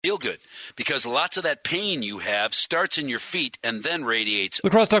Feel good, because lots of that pain you have starts in your feet and then radiates.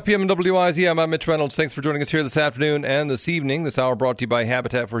 La Crosse Talk PM and WIZM. I'm Mitch Reynolds. Thanks for joining us here this afternoon and this evening. This hour brought to you by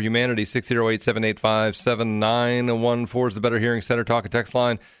Habitat for Humanity. 608-785-7914 is the Better Hearing Center talk and text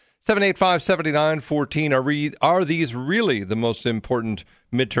line. 785-7914. Are these really the most important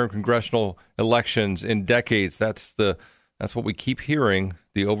midterm congressional elections in decades? That's what we keep hearing.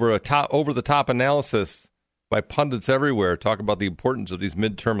 The over the top analysis by pundits everywhere talk about the importance of these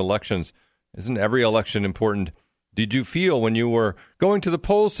midterm elections. Isn't every election important? Did you feel when you were going to the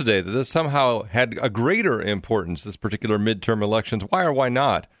polls today that this somehow had a greater importance, this particular midterm elections? Why or why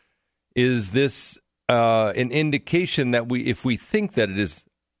not? Is this an indication that if we think that it is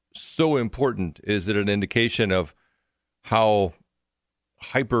so important, is it an indication of how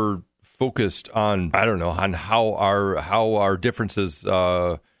hyper focused on, on how our differences,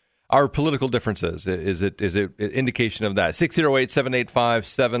 our political differences? Is it an indication of that?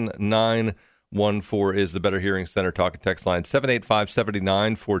 608-785-7914 is the Better Hearing Center talk and text line.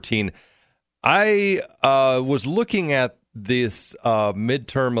 785-7914. I was looking at this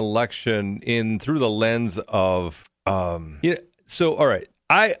midterm election through the lens of all right.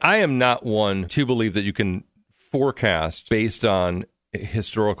 I am not one to believe that you can forecast based on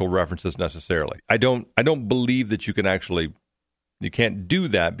historical references necessarily. I don't believe that you can't do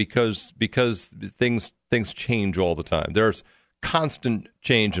that because things change all the time. There's constant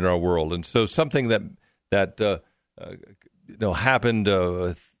change in our world, and so something that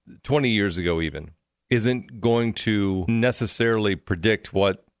happened 20 years ago even isn't going to necessarily predict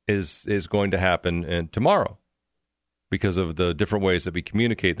what is going to happen tomorrow, because of the different ways that we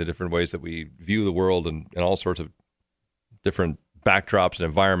communicate, the different ways that we view the world, and all sorts of different backdrops and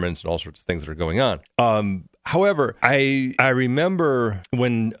environments and all sorts of things that are going on. However, I remember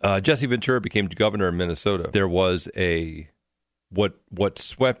when Jesse Ventura became governor of Minnesota, there was what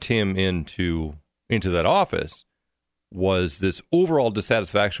swept him into that office was this overall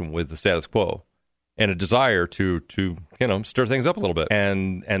dissatisfaction with the status quo and a desire to stir things up a little bit.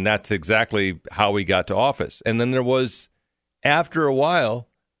 And that's exactly how he got to office. And then there was, after a while,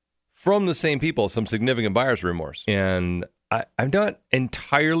 from the same people, some significant buyer's remorse. And I'm not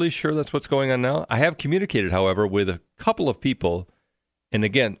entirely sure that's what's going on now. I have communicated, however, with a couple of people, and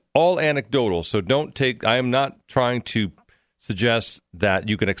again, all anecdotal, so I am not trying to suggest that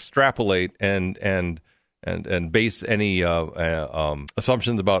you can extrapolate and base any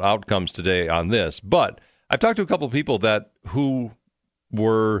assumptions about outcomes today on this. But I've talked to a couple of people who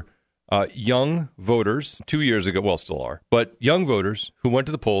were young voters 2 years ago, well, still are, but young voters who went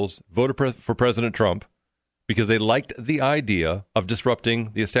to the polls, voted for President Trump because they liked the idea of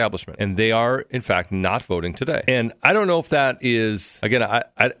disrupting the establishment. And they are, in fact, not voting today. And I don't know if that is, again,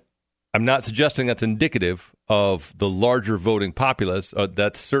 I'm not suggesting that's indicative of the larger voting populace.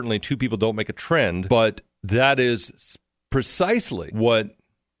 That's certainly two people don't make a trend, but that is precisely what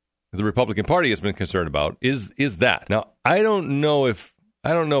the Republican Party has been concerned about, is that. Now, I don't know if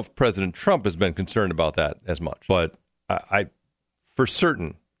President Trump has been concerned about that as much, but I for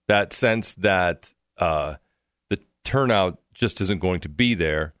certain, that sense that the turnout just isn't going to be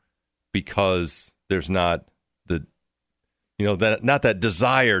there because there's not that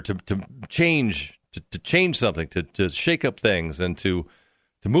desire to change, to change something, to shake up things and to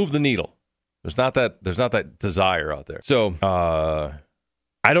move the needle. There's not that desire out there. So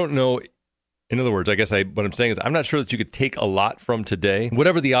I don't know. In other words, I guess what I'm saying is I'm not sure that you could take a lot from today,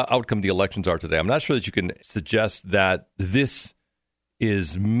 whatever the outcome of the elections are today. I'm not sure that you can suggest that this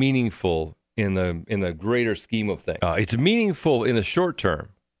is meaningful in the greater scheme of things. It's meaningful in the short term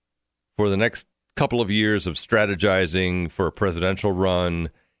for the next couple of years of strategizing for a presidential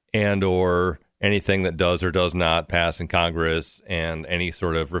run and or anything that does or does not pass in Congress, and any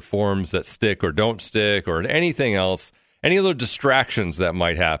sort of reforms that stick or don't stick, or anything else, any other distractions that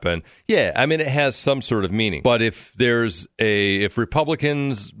might happen. Yeah, I mean, it has some sort of meaning. But if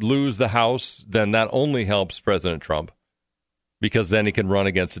Republicans lose the House, then that only helps President Trump, because then he can run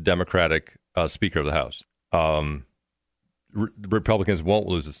against the Democratic Speaker of the House. Republicans won't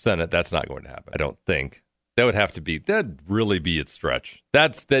lose the Senate. That's not going to happen, I don't think. That'd really be its stretch.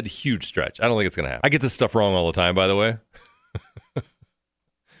 That's that huge stretch. I don't think it's going to happen. I get this stuff wrong all the time, by the way.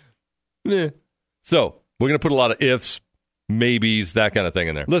 So we're going to put a lot of ifs, maybes, that kind of thing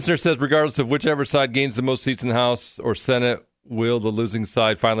in there. Listener says, regardless of whichever side gains the most seats in the House or Senate, will the losing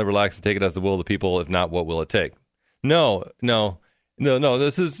side finally relax and take it as the will of the people? If not, what will it take? No.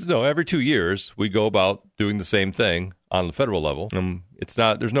 Every 2 years we go about doing the same thing on the federal level.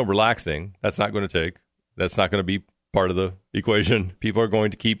 There's no relaxing. That's not going to be part of the equation. People are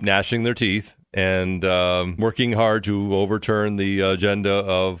going to keep gnashing their teeth and working hard to overturn the agenda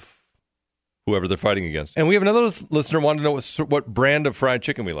of whoever they're fighting against. And we have another listener wanting to know what brand of fried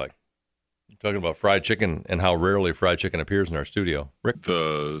chicken we like. We're talking about fried chicken and how rarely fried chicken appears in our studio. Rick?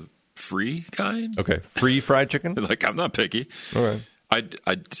 The free kind? Okay, free fried chicken? Like, I'm not picky. All right.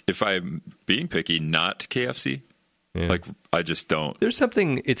 If I'm being picky, not KFC. Yeah. Like, I just don't. There's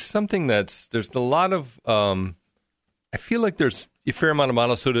something there's a lot of, I feel like there's a fair amount of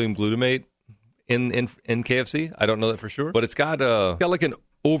monosodium glutamate in KFC. I don't know that for sure, but it's got like an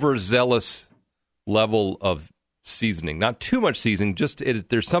overzealous level of seasoning. Not too much seasoning, just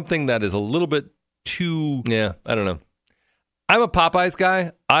there's something that is a little bit too, I don't know. I'm a Popeyes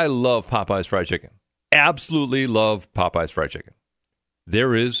guy. I love Popeyes fried chicken. Absolutely love Popeyes fried chicken.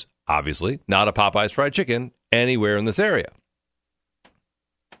 There is, obviously, not a Popeyes fried chicken anywhere in this area.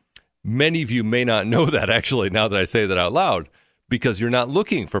 Many of you may not know that, actually, now that I say that out loud, because you're not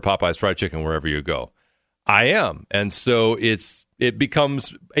looking for Popeyes fried chicken wherever you go. I am. And so it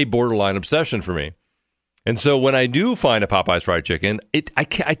becomes a borderline obsession for me. And so when I do find a Popeyes fried chicken, I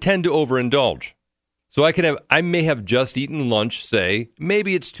tend to overindulge. So I may have just eaten lunch, say,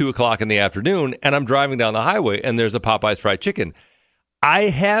 maybe it's 2 o'clock in the afternoon, and I'm driving down the highway, and there's a Popeyes fried chicken. I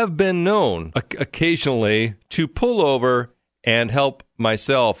have been known occasionally to pull over and help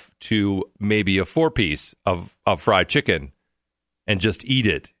myself to maybe a 4-piece of fried chicken and just eat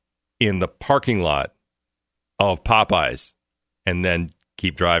it in the parking lot of Popeyes and then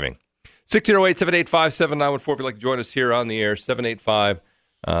keep driving. 608-785-7914 if you'd like to join us here on the air,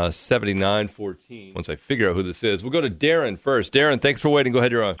 785-7914. Once I figure out who this is, we'll go to Darren first. Darren, thanks for waiting. Go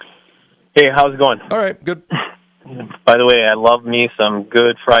ahead, you're on. Hey, how's it going? All right, good. By the way, I love me some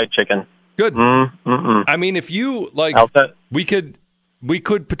good fried chicken. Good. I mean, if you like, we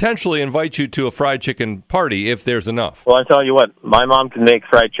could potentially invite you to a fried chicken party if there's enough. Well, I tell you what, my mom can make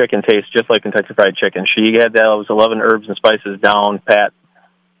fried chicken taste just like Kentucky Fried Chicken. She had those 11 herbs and spices down pat.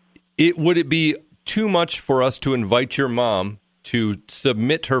 Would it be too much for us to invite your mom to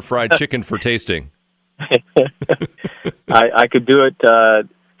submit her fried chicken for tasting? I could do it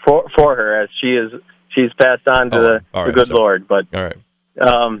for her, as she's passed on to the good Lord. But all right,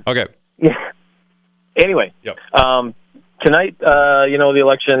 okay. Anyway, yep. Tonight, the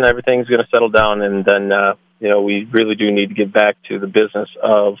election, everything's going to settle down, and then we really do need to get back to the business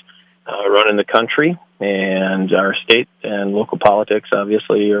of running the country and our state and local politics.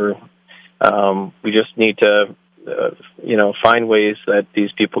 Obviously, we just need to find ways that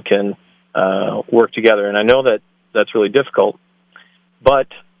these people can work together. And I know that that's really difficult, but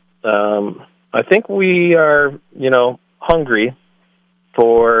I think we are, hungry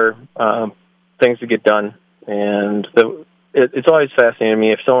for things to get done. And it's always fascinating to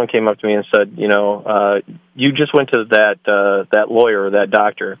me if someone came up to me and said, you just went to that lawyer or that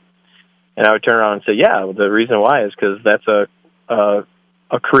doctor. And I would turn around and say, yeah, the reason why is because that's a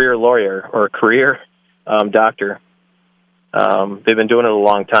career lawyer or a career doctor. They've been doing it a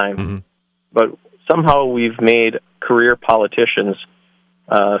long time. Mm-hmm. But somehow we've made career politicians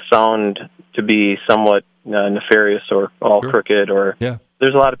sound to be somewhat nefarious or all crooked. Or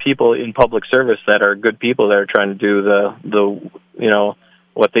there's a lot of people in public service that are good people that are trying to do the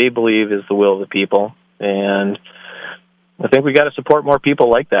what they believe is the will of the people. And I think we got to support more people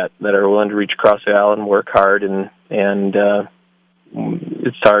like that are willing to reach across the aisle and work hard. And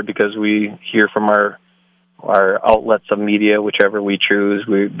it's hard because we hear from our outlets of media, whichever we choose,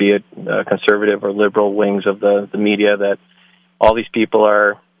 be it conservative or liberal wings of the media, that all these people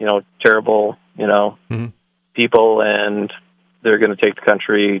are, terrible, mm-hmm. people, and they're going to take the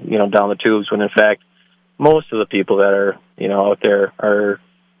country, down the tubes, when in fact, most of the people that are, out there are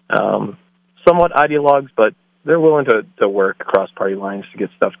somewhat ideologues, but they're willing to work across party lines to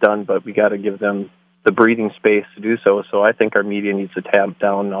get stuff done, but we got to give them the breathing space to do so. So I think our media needs to tamp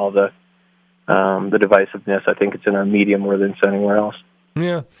down all the divisiveness. I think it's in our media more than it's anywhere else.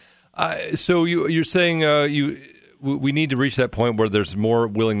 Yeah. So you're saying we need to reach that point where there's more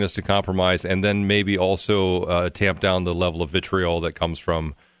willingness to compromise, and then maybe also tamp down the level of vitriol that comes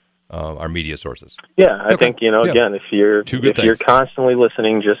from our media sources. Yeah, I think again, if you're constantly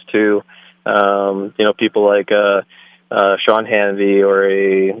listening just to people like Sean Hannity or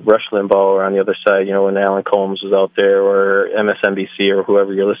a Rush Limbaugh, or on the other side, when Alan Combs was out there, or MSNBC, or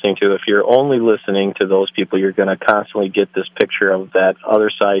whoever you're listening to, if you're only listening to those people, you're going to constantly get this picture of that other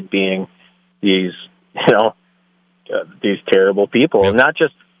side being these, these terrible people. Yep.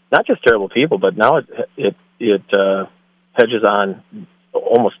 Not just terrible people, but now it hedges on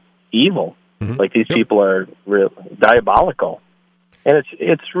almost evil. Mm-hmm. Like these people are real diabolical. And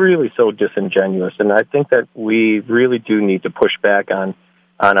it's really so disingenuous, and I think that we really do need to push back on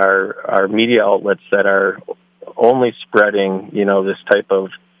on our media outlets that are only spreading, this type of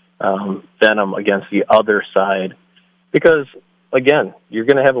venom against the other side. Because, again, you're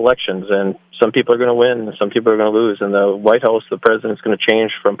going to have elections, and some people are going to win, and some people are going to lose. And the White House, the president's going to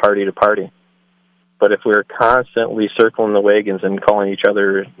change from party to party. But if we're constantly circling the wagons and calling each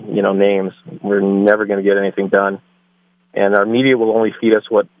other, names, we're never going to get anything done. And our media will only feed us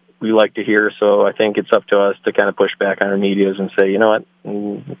what we like to hear. So I think it's up to us to kind of push back on our medias and say, you know what,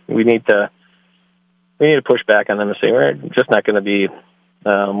 we need to push back on them and say, we're just not going to be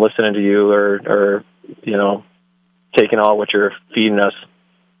listening to you or taking all what you're feeding us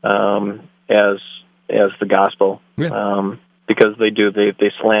as the gospel. Yeah. Because they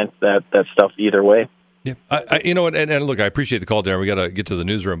slant that stuff either way. Yeah, and look, I appreciate the call, Darren. We got to get to the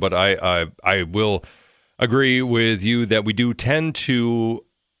newsroom, but I will agree with you that we do tend to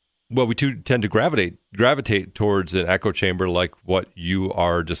gravitate towards an echo chamber like what you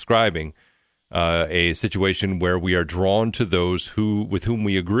are describing, a situation where we are drawn to those with whom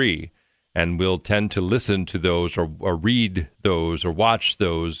we agree, and we'll tend to listen to those or read those or watch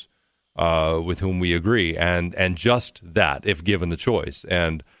those with whom we agree, and just that, if given the choice.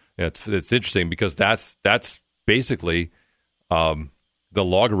 And it's interesting because that's basically the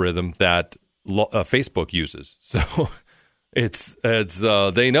logarithm that Facebook uses. So it's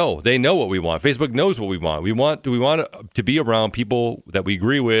they know what we want. Facebook knows what we want. We want to be around people that we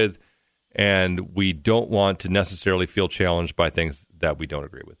agree with, and we don't want to necessarily feel challenged by things that we don't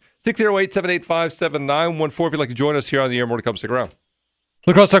agree with. 608-785-7914. If you'd like to join us here on the air, more to come. Stick around.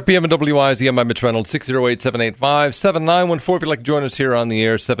 La Crosse Talk PM and WIZM. I'm Mitch Reynolds. 608-785-7914. If you'd like to join us here on the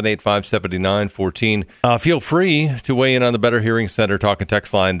air, 785-7914. Feel free to weigh in on the Better Hearing Center talk and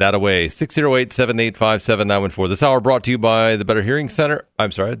text line that away. 608-785-7914. This hour brought to you by the Better Hearing Center.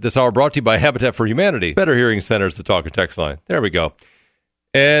 This hour brought to you by Habitat for Humanity. Better Hearing Center is the talk and text line. There we go.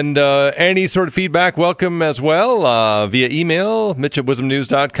 And any sort of feedback, welcome as well via email,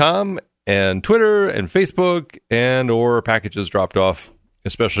 mitch@wisdomnews.com, and Twitter and Facebook, and or packages dropped off,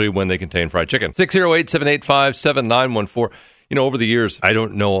 especially when they contain fried chicken. 608-785-7914. Over the years, I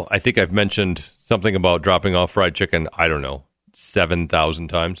don't know, I think I've mentioned something about dropping off fried chicken, 7,000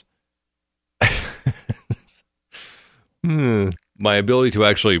 times. My ability to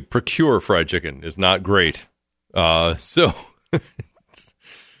actually procure fried chicken is not great. So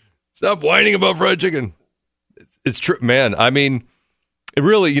stop whining about fried chicken. It's true, man. I mean, it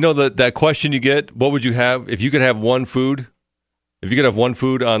really, that question you get, what would you have if you could have one food? If you could have one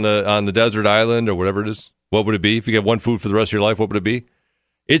food on the desert island or whatever it is, what would it be? If you could have one food for the rest of your life, what would it be?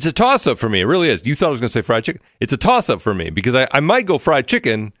 It's a toss-up for me. It really is. You thought I was going to say fried chicken? It's a toss-up for me because I might go fried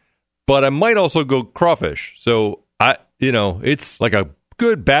chicken, but I might also go crawfish. So, it's like a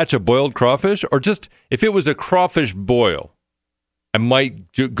good batch of boiled crawfish, or just if it was a crawfish boil, I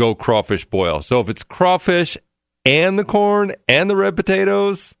might go crawfish boil. So if it's crawfish and the corn and the red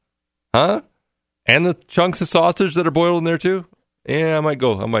potatoes, and the chunks of sausage that are boiled in there too, yeah, I might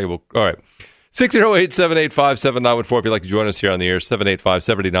go. All right. 608-785-7914 if you'd like to join us here on the air,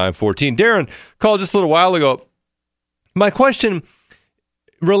 785-7914. Darren called just a little while ago. My question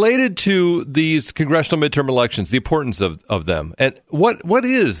related to these congressional midterm elections, the importance of them. And what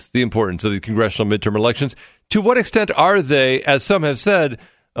is the importance of the congressional midterm elections? To what extent are they, as some have said,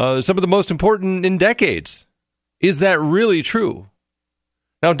 some of the most important in decades? Is that really true?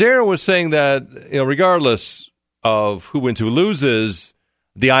 Now, Darren was saying that, regardless of who wins, who loses,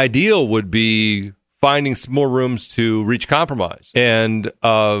 the ideal would be finding some more rooms to reach compromise and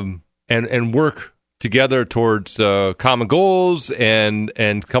work together towards common goals and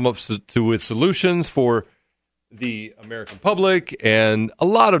come up with solutions for the American public and a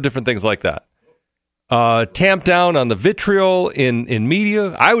lot of different things like that. Tamp down on the vitriol in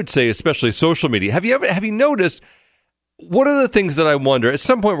media. I would say, especially social media. Have you noticed? One of the things that I wonder, at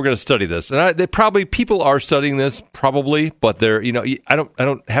some point we're going to study this, and people are studying this probably, but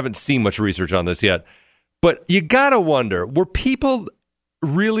haven't seen much research on this yet. But you gotta wonder, were people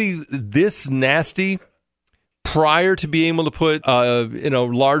really this nasty prior to being able to put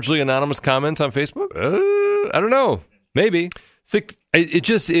largely anonymous comments on Facebook? I don't know, maybe.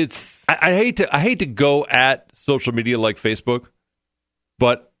 I hate to go at social media like Facebook,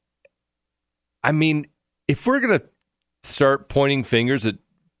 but I mean, if we're gonna start pointing fingers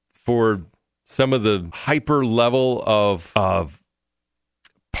for some of the hyper level of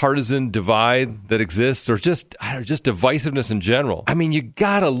partisan divide that exists, or just divisiveness in general. I mean, you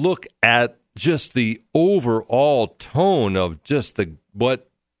got to look at just the overall tone of just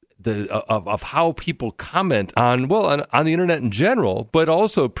of how people comment on the internet in general, but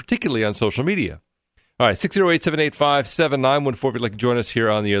also particularly on social media. All right, 608-785-7914 if you'd like to join us here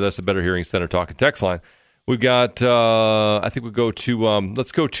on the air. That's the Better Hearing Center talk and text line. We've got, I think we'll go to,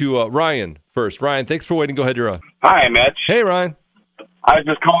 let's go to Ryan first. Ryan, thanks for waiting. Go ahead, you're on. Hi, Mitch. Hey, Ryan. I was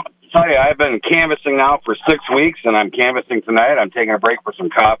just calling to tell you I've been canvassing now for 6 weeks, and I'm canvassing tonight. I'm taking a break for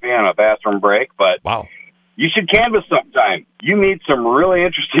some coffee and a bathroom break, but Wow. you should canvass sometime. You meet some really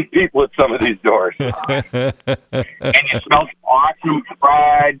interesting people at some of these doors. And you smell some awesome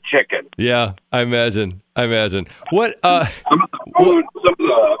fried chicken. Yeah, I imagine. What, Some of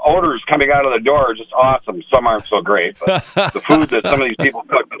the odors coming out of the door are just awesome. Some aren't so great, but the food that some of these people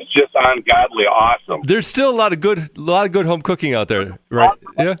cook is just ungodly awesome. there's still a lot of good home cooking out there, right?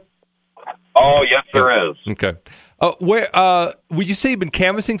 Yeah? Oh, yes, there is. Okay. Where would you say you've been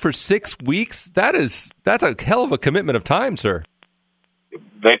canvassing for 6 weeks? That's a hell of a commitment of time, sir.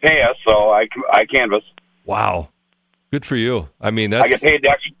 They pay us, so I canvass. Wow. Good for you. I mean, I get paid to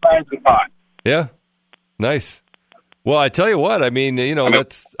exercise and pot. Yeah. Nice. Well, I tell you what, I mean,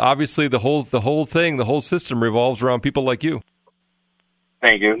 that's obviously the whole thing, the whole system revolves around people like you.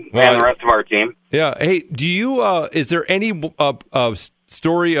 Thank you. Well, and the rest of our team. Yeah. Hey, do you is there any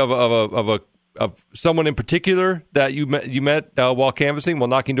story of someone in particular that you met while canvassing, while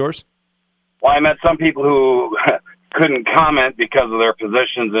knocking doors? Well, I met some people who couldn't comment because of their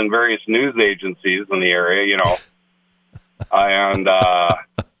positions in various news agencies in the area, and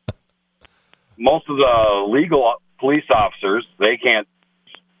most of the legal police officers, they can't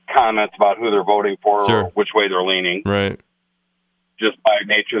comment about who they're voting for Sure. or which way they're leaning, Right. just by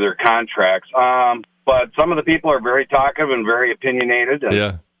nature of their contracts. But some of the people are very talkative and very opinionated. And,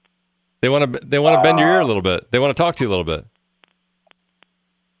 Yeah. They want to bend your ear a little bit. They want to talk to you a little bit.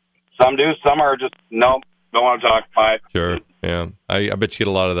 Some do. Some are just, nope, don't want to talk. Bye. Sure. Yeah. I bet you get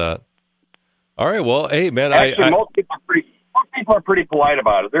a lot of that. All right. Well, hey, man. Actually, most people are pretty polite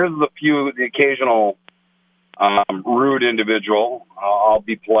about it. There's the occasional rude individual. I'll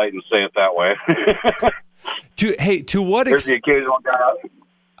be polite and say it that way. To what There's the occasional guy.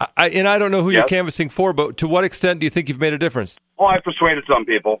 I don't know who you're Yes. canvassing for, but to what extent do you think you've made a difference? Well, I persuaded some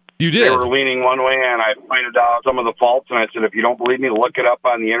people. You did? They were leaning one way, and I pointed out some of the faults, and I said, if you don't believe me, look it up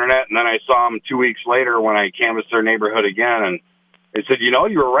on the Internet. And then I saw them 2 weeks later when I canvassed their neighborhood again, and they said, you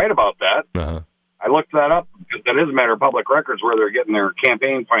were right about that. Uh-huh. I looked that up because that is a matter of public records where they're getting their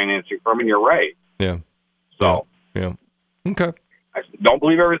campaign financing from, and you're right. Yeah. So, Yeah. Okay. I said, don't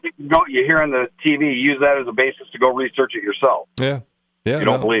believe everything you hear on the TV. Use that as a basis to go research it yourself. Yeah. Yeah. You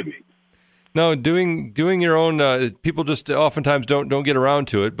don't believe me. No, doing your own. People just oftentimes don't get around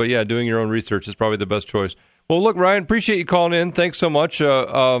to it, but yeah, doing your own research is probably the best choice. Well, look, Ryan, appreciate you calling in. Thanks so much.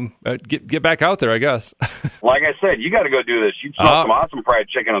 Get back out there, I guess. Like I said, you got to go do this. You smell some awesome fried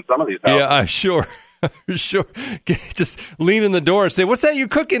chicken on some of these houses. Yeah, I'm sure. Sure. Just lean in the door and say, "What's that you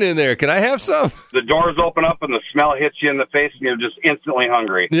cooking in there? Can I have some?" The doors open up and the smell hits you in the face, and you're just instantly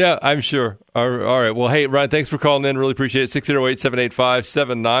hungry. Yeah, I'm sure. All right. Well, hey, Ryan, thanks for calling in. Really appreciate it.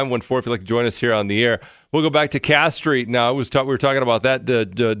 608-785-7914 if you'd like to join us here on the air. We'll go back to Cass Street now. We were talking about that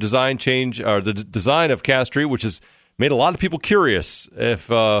design change, or the design of Cass Street, which has made a lot of people curious, and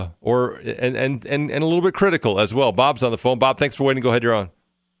a little bit critical as well. Bob's on the phone. Bob, thanks for waiting. Go ahead. You're on.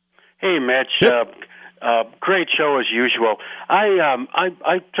 Hey, Mitch. Great show as usual.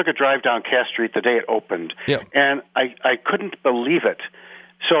 I took a drive down Cass Street the day it opened, and I couldn't believe it.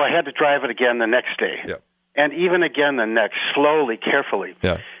 So I had to drive it again the next day, and even again the next, slowly, carefully.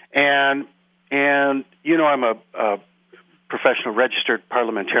 Yeah. And I'm a professional registered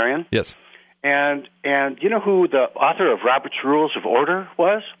parliamentarian. Yes. And you know who the author of Robert's Rules of Order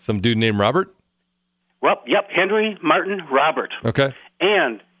was? Some dude named Robert? Well, yep, Henry Martin Robert. Okay.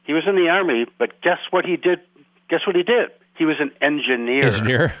 And he was in the Army, but guess what he did? He was an engineer.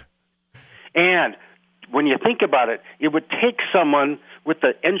 And when you think about it, it would take someone with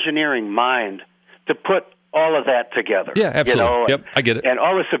the engineering mind to put all of that together. Yeah, absolutely. I get it. And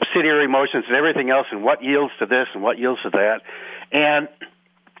all the subsidiary motions and everything else, and what yields to this and what yields to that. And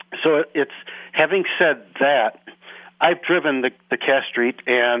so it's, having said that, I've driven the Cass Street,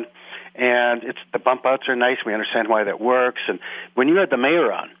 and it's, the bump outs are nice. We understand why that works. And when you had the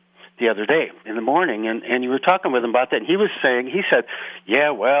mayor on the other day in the morning, and you were talking with him about that, and he said,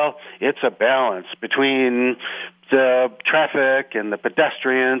 yeah, well, it's a balance between the traffic and the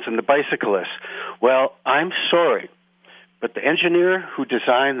pedestrians and the bicyclists. Well, I'm sorry, but the engineer who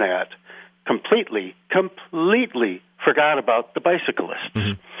designed that completely forgot about the bicyclists.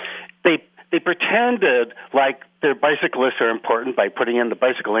 Mm-hmm. They pretended like their bicyclists are important by putting in the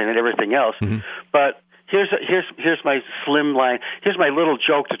bicycle lane and everything else. Mm-hmm. But here's my slim line. Here's my little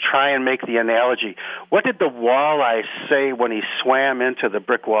joke to try and make the analogy. What did the walleye say when he swam into the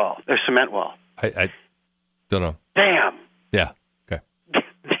brick wall, or cement wall? Don't know. Damn. Yeah. Okay.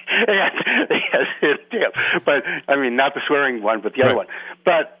 Yes, damn. But I mean, not the swearing one, but the other one.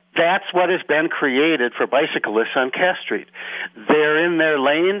 But that's what has been created for bicyclists on Cass Street. They're in their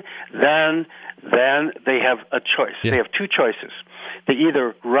lane, then they have a choice. Yeah. They have two choices. They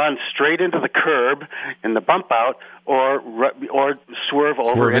either run straight into the curb in the bump out, or swerve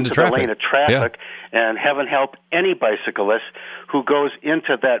over into the lane of traffic. Yeah. And heaven help any bicyclist who goes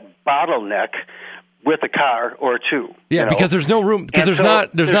into that bottleneck with a car or two. Yeah, because there's no room. Because there's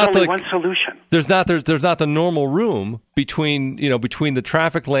only one solution. There's not the normal room between the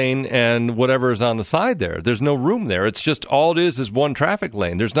traffic lane and whatever is on the side there. There's no room there. It's just all it is one traffic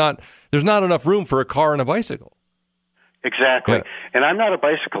lane. There's not enough room for a car and a bicycle. Exactly. Yeah. And I'm not a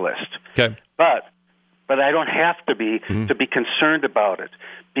bicyclist. Okay. But I don't have to be to be concerned about it,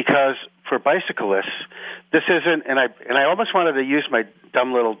 because for bicyclists, this isn't. And I almost wanted to use my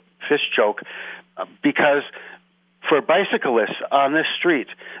dumb little fish joke, because for bicyclists on this street,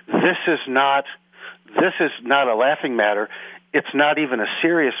 this is not a laughing matter. It's not even a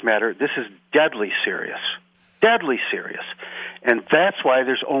serious matter. This is deadly serious. Deadly serious. And that's why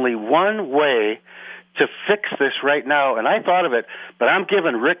there's only one way to fix this right now. And I thought of it, but I'm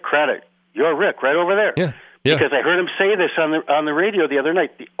giving Rick credit. You're Rick right over there. Yeah. Yeah. Because I heard him say this on the radio the other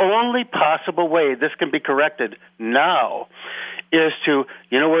night. The only possible way this can be corrected now is to,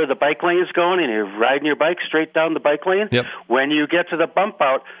 where the bike lane is going, and you're riding your bike straight down the bike lane. Yep. When you get to the bump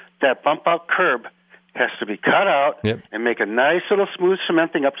out, that bump out curb has to be cut out and make a nice little smooth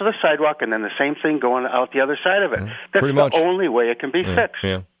cementing up to the sidewalk, and then the same thing going out the other side of it. That's the only way it can be fixed.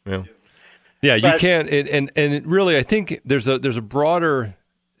 Yeah, yeah. Yeah, you can't, and it really, I think there's a broader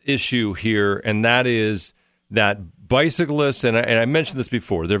issue here, and that is that bicyclists, and I mentioned this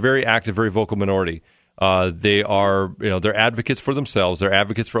before, they're very active, very vocal minority. They are, they're advocates for themselves, they're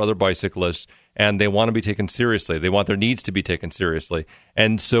advocates for other bicyclists, and they want to be taken seriously. They want their needs to be taken seriously.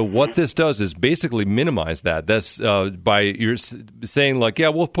 And so what this does is basically minimize that. That's by you're saying like, yeah,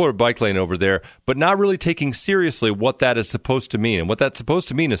 we'll put a bike lane over there, but not really taking seriously what that is supposed to mean. And what that's supposed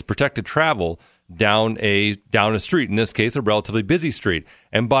to mean is protected travel down a street, in this case, a relatively busy street.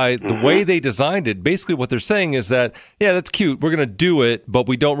 And by the way they designed it, basically what they're saying is that, yeah, that's cute, we're going to do it, but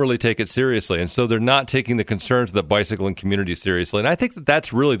we don't really take it seriously. And so they're not taking the concerns of the bicycling community seriously. And I think that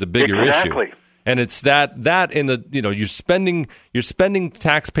that's really the bigger issue. And it's that in the, you're spending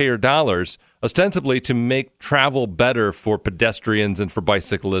taxpayer dollars ostensibly to make travel better for pedestrians and for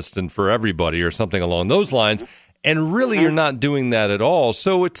bicyclists and for everybody, or something along those lines. And really, you're not doing that at all.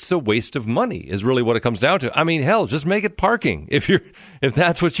 So it's a waste of money is really what it comes down to. I mean, hell, just make it parking if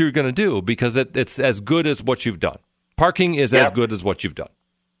that's what you're going to do, because it's as good as what you've done. Parking is as good as what you've done.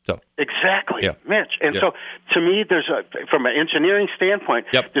 So exactly, Mitch. And so to me, from an engineering standpoint,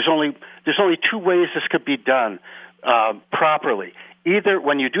 there's only two ways this could be done properly. Either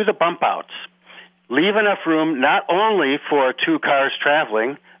when you do the bump outs, leave enough room not only for two cars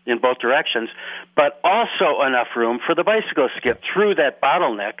traveling in both directions, but also enough room for the bicyclists to get through that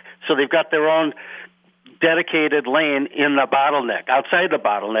bottleneck, so they've got their own dedicated lane in the bottleneck, outside the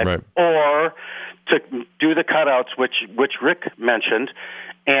bottleneck, or to do the cutouts, which Rick mentioned,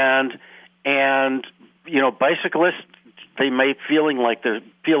 and bicyclists, they may feel like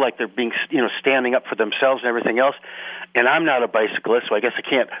they're being standing up for themselves and everything else. And I'm not a bicyclist, so I guess I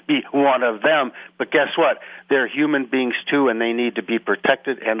can't be one of them. But guess what? They're human beings too, and they need to be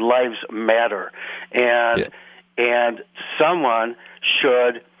protected, and lives matter. And someone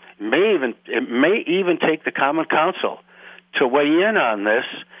may even take the Common Council to weigh in on this,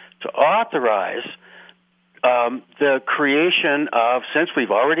 to authorize the creation of, since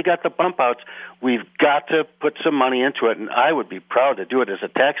we've already got the bump outs, we've got to put some money into it, and I would be proud to do it as a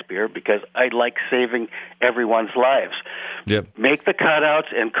taxpayer, because I like saving everyone's lives. Make the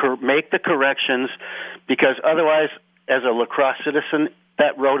cutouts and make the corrections, because otherwise, as a La Crosse citizen,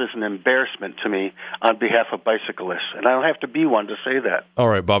 that road is an embarrassment to me on behalf of bicyclists, and I don't have to be one to say that. All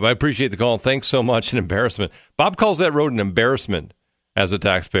right, Bob, I appreciate the call. Thanks so much. An embarrassment. Bob calls that road an embarrassment as a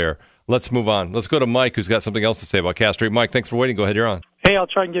taxpayer. Let's move on. Let's go to Mike, who's got something else to say about Cass Street. Mike, thanks for waiting. Go ahead, you're on. Hey, I'll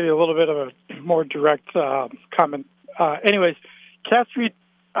try and give you a little bit of a more direct comment. Anyways, Cass Street,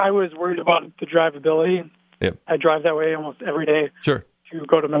 I was worried about the drivability. I drive that way almost every day to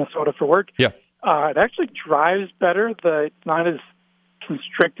go to Minnesota for work. It actually drives better. It's not as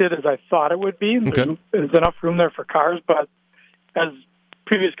constricted as I thought it would be. There's enough room there for cars, but as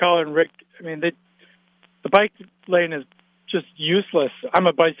previous caller and Rick, I mean, the bike lane is just useless. I'm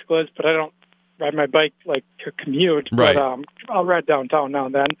a bicyclist, but I don't ride my bike like to commute. Right. But I'll ride downtown now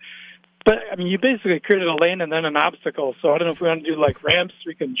and then. But I mean, you basically created a lane and then an obstacle. So I don't know if we want to do like ramps,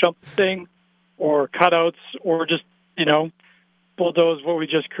 we can jump the thing, or cutouts or just, bulldoze what we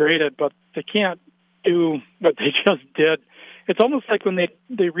just created, but they can't do what they just did. It's almost like when they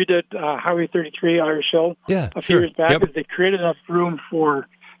redid Highway 33 Irish Hill a few years back, is they created enough room for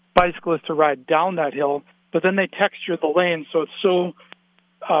bicyclists to ride down that hill, but then they texture the lane so it's so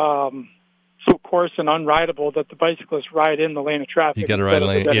coarse and unrideable that the bicyclists ride in the lane of traffic. You got to ride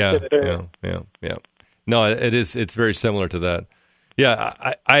lane, yeah. No, it's very similar to that.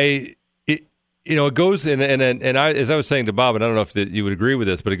 Yeah, it goes and I, as I was saying to Bob, and I don't know if you would agree with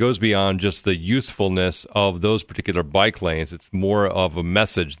this, but it goes beyond just the usefulness of those particular bike lanes. It's more of a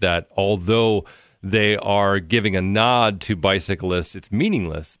message that although they are giving a nod to bicyclists, it's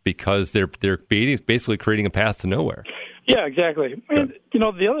meaningless because they're basically creating a path to nowhere. Yeah, exactly. And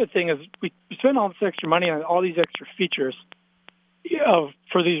the other thing is we spend all this extra money on all these extra features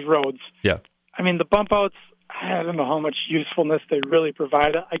for these roads. Yeah. I mean, the bump outs, I don't know how much usefulness they really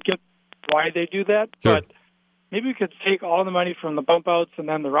provide. I get why they do that, but maybe we could take all the money from the bump outs and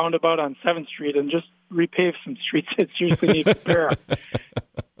then the roundabout on 7th Street and just repave some streets that seriously need repair.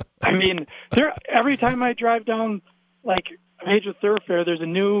 I mean, every time I drive down, like, a major thoroughfare, there's a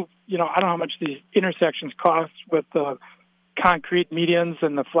new, I don't know how much these intersections cost with the concrete medians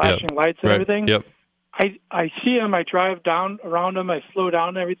and the flashing lights and everything. Yep. I see them, I drive down around them, I slow down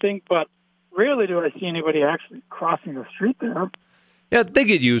and everything, but rarely do I see anybody actually crossing the street there. Yeah, they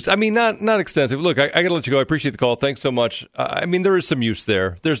get used. I mean, not extensive. Look, I got to let you go. I appreciate the call. Thanks so much. I mean, there is some use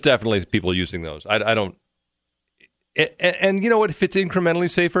there. There's definitely people using those. I don't. And you know what? If it's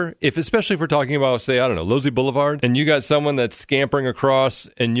incrementally safer, especially if we're talking about, say, I don't know, Losey Boulevard, and you got someone that's scampering across,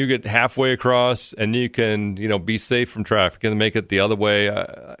 and you get halfway across, and you can, be safe from traffic and make it the other way.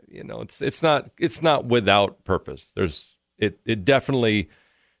 It's not without purpose. It definitely.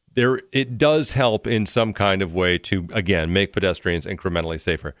 It does help in some kind of way to, again, make pedestrians incrementally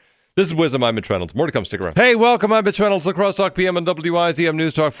safer. This is Wisdom. I'm Mitch Reynolds. More to come. Stick around. Hey, welcome. I'm Mitch Reynolds. La Crosse Talk PM on WIZM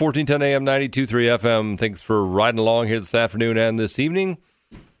News Talk 1410 AM 92.3 FM. Thanks for riding along here this afternoon and this evening.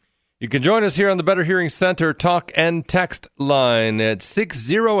 You can join us here on the Better Hearing Center talk and text line at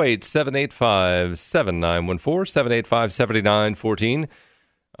 608-785-7914,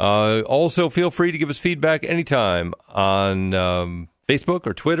 785-7914. Also, feel free to give us feedback anytime on Facebook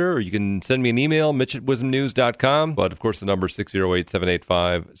or Twitter, or you can send me an email, mitch@wisdomnews.com. But, of course, the number is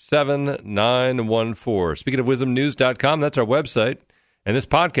 608-785-7914. Speaking of wisdomnews.com, that's our website, and this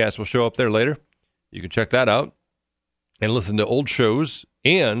podcast will show up there later. You can check that out and listen to old shows.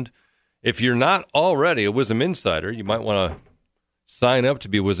 And if you're not already a Wisdom Insider, you might want to sign up to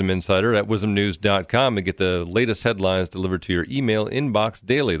be a Wisdom Insider at wisdomnews.com and get the latest headlines delivered to your email inbox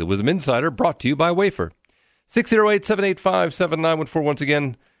daily. The Wisdom Insider brought to you by Wafer. 608-785-7914. Once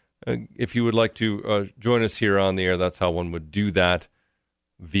again, if you would like to join us here on the air, that's how one would do that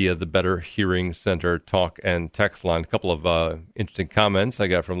via the Better Hearing Center talk and text line. A couple of interesting comments I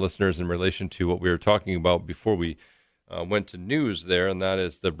got from listeners in relation to what we were talking about before we went to news there, and that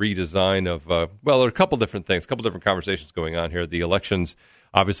is the redesign of, there are a couple different things, a couple different conversations going on here. The election's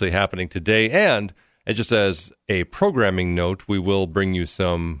obviously happening today, and just as a programming note, we will bring you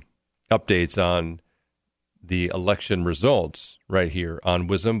some updates on the election results right here on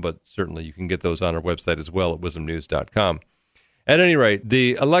Wisdom, but certainly you can get those on our website as well at wisdomnews.com. At any rate,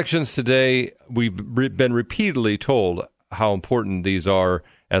 the elections today, we've been repeatedly told how important these are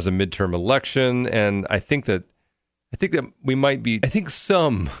as a midterm election, and I think that we might be,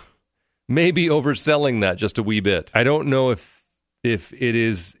 some may be overselling that just a wee bit. I don't know if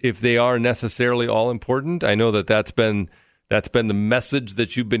they are necessarily all important. I know that's been the message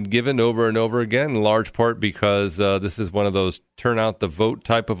that you've been given over and over again, in large part because this is one of those turn out the vote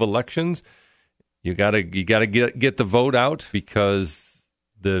type of elections. You gotta get the vote out because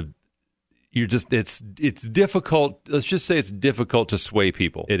it's difficult. Let's just say it's difficult to sway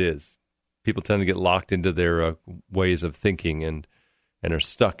people. It is. People tend to get locked into their ways of thinking and are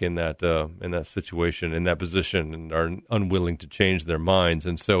stuck in that situation, in that position, and are unwilling to change their minds.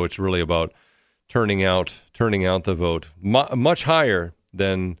 And so it's really about turning out the vote much higher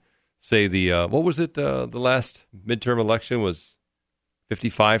than, say, the what was it? The last midterm election was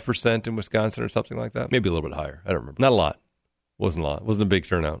 55% in Wisconsin or something like that. Maybe a little bit higher. I don't remember. Not a lot. Wasn't a lot. Wasn't a big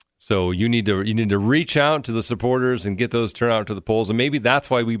turnout. So you need to reach out to the supporters and get those turnout to the polls. And maybe that's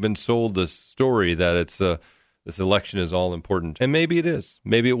why we've been sold this story that it's this election is all important. And maybe it is.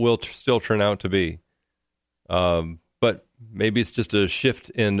 Maybe it will still turn out to be. But maybe it's just a shift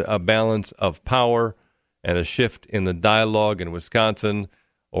in a balance of power and a shift in the dialogue in Wisconsin,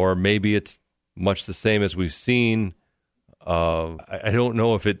 or maybe it's much the same as we've seen. I don't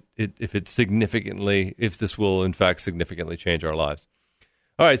know if this will in fact significantly change our lives.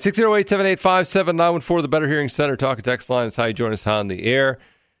 All right, 608-785-7914, the Better Hearing Center talk and text line is how you join us on the air.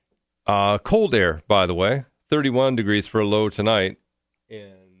 Cold air, by the way, 31 degrees for a low tonight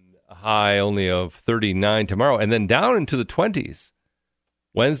and a high only of 39 tomorrow, and then down into the 20s.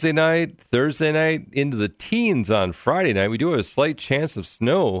 Wednesday night, Thursday night, into the teens on Friday night. We do have a slight chance of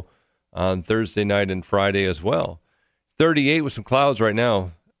snow on Thursday night and Friday as well. 38 with some clouds right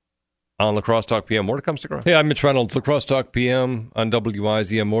now. On La Crosse Talk PM. More to come. Stick around. Hey, I'm Mitch Reynolds. La Crosse Talk PM on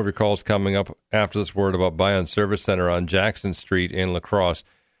WIZM. More of your calls coming up after this word about Bion Service Center on Jackson Street in La Crosse.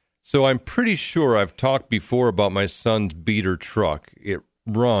 So I'm pretty sure I've talked before about my son's beater truck. It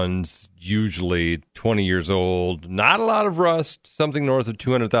runs usually 20 years old, not a lot of rust, something north of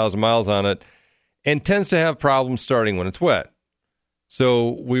 200,000 miles on it, and tends to have problems starting when it's wet.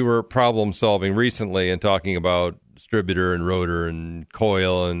 So we were problem solving recently and talking about distributor and rotor and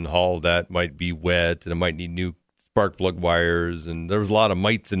coil and all that might be wet and it might need new spark plug wires, and there was a lot of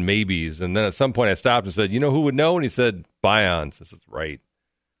mights and maybes. And then at some point I stopped and said, you know who would know? And he said, Bions. I said, right,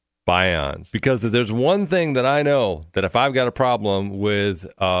 Bions. Because there's one thing that I know, that if I've got a problem with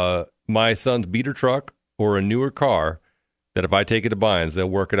my son's beater truck or a newer car, that if I take it to Bions, they'll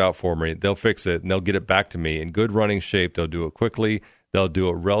work it out for me. They'll fix it, and they'll get it back to me in good running shape. They'll do it quickly. They'll do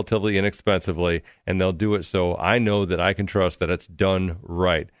it relatively inexpensively, and they'll do it so I know that I can trust that it's done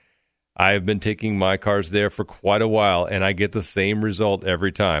right. I've been taking my cars there for quite a while, and I get the same result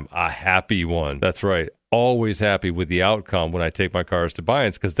every time. A happy one. That's right. Always happy with the outcome when I take my cars to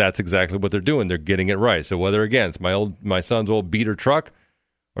Bions, because that's exactly what they're doing. They're getting it right. So whether, again, it's my son's old beater truck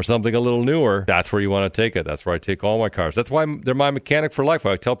or something a little newer, that's where you want to take it. That's where I take all my cars. That's why they're my mechanic for life.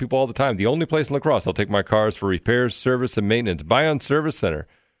 I tell people all the time, the only place in La Crosse I'll take my cars for repairs, service, and maintenance. Bion Service Center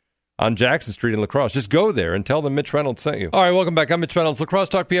on Jackson Street in La Crosse. Just go there and tell them Mitch Reynolds sent you. All right, welcome back. I'm Mitch Reynolds. La Crosse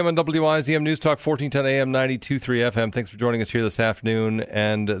Talk PM on WIZM News Talk 1410 AM 92.3 FM. Thanks for joining us here this afternoon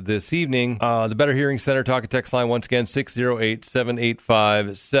and this evening. The Better Hearing Center talk and text line once again,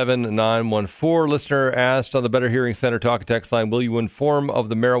 608-785-7914. Listener asked on the Better Hearing Center talk and text line, will you inform of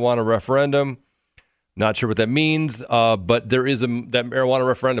the marijuana referendum? Not sure what that means, but there is that marijuana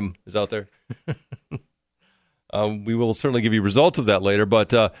referendum is out there. We will certainly give you results of that later,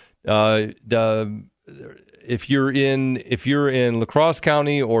 but if you're in La Crosse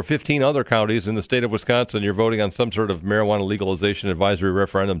County or 15 other counties in the state of Wisconsin, you're voting on some sort of marijuana legalization advisory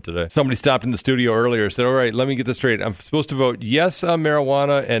referendum today. Somebody stopped in the studio earlier and said, all right, let me get this straight. I'm supposed to vote yes on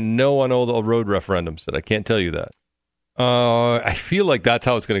marijuana and no on all the road referendums. Said, I can't tell you that. I feel like that's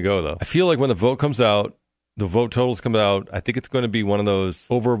how it's going to go, though. I feel like when the vote comes out, the vote totals come out, I think it's going to be one of those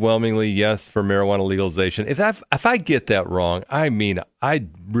overwhelmingly yes for marijuana legalization. If I get that wrong, I mean, I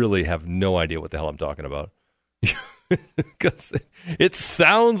really have no idea what the hell I'm talking about. Because it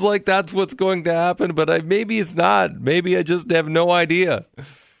sounds like that's what's going to happen, but maybe it's not. Maybe I just have no idea.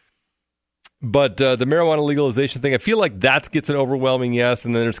 But the marijuana legalization thing, I feel like that gets an overwhelming yes,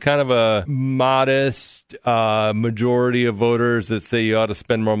 and then there's kind of a modest majority of voters that say you ought to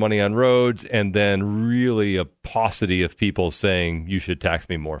spend more money on roads, and then really a paucity of people saying you should tax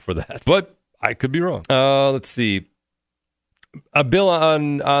me more for that. But I could be wrong. Let's see. Bill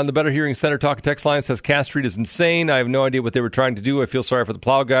on the Better Hearing Center talk and text line says, Cass Street is insane. I have no idea what they were trying to do. I feel sorry for the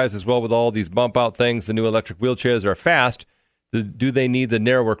plow guys as well with all these bump out things. The new electric wheelchairs are fast. Do they need the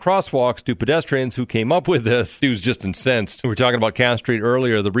narrower crosswalks to pedestrians? Who came up with this? He was just incensed. We were talking about Cass Street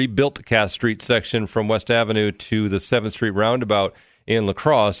earlier, the rebuilt Cass Street section from West Avenue to the 7th Street roundabout in La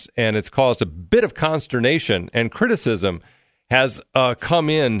Crosse, and it's caused a bit of consternation, and criticism has come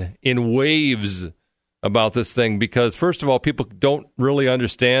in waves about this thing because, first of all, people don't really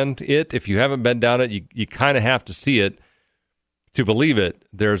understand it. If you haven't been down it, you kind of have to see it to believe it.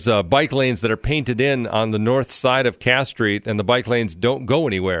 There's bike lanes that are painted in on the north side of Cass Street, and the bike lanes don't go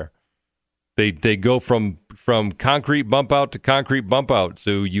anywhere. They go from concrete bump out to concrete bump out.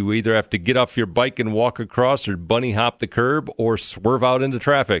 So you either have to get off your bike and walk across or bunny hop the curb or swerve out into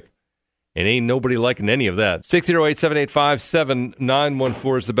traffic. And ain't nobody liking any of that.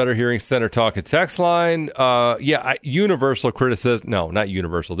 608-785-7914 is the Better Hearing Center talk and text line. Universal criticism. No, not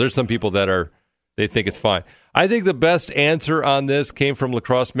universal. There's some people that they think it's fine. I think the best answer on this came from La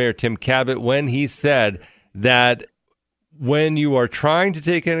Crosse Mayor Tim Cabot when he said that when you are trying to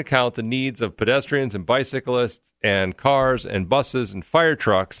take into account the needs of pedestrians and bicyclists and cars and buses and fire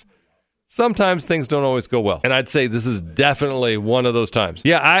trucks, sometimes things don't always go well. And I'd say this is definitely one of those times.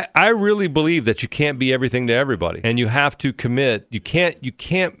 Yeah, I really believe that you can't be everything to everybody. And you have to commit. You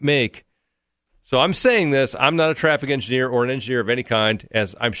can't make... So I'm saying this, I'm not a traffic engineer or an engineer of any kind,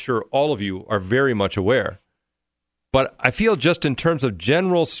 as I'm sure all of you are very much aware. But I feel just in terms of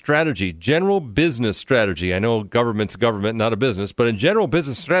general strategy, general business strategy, I know government's government, not a business, but in general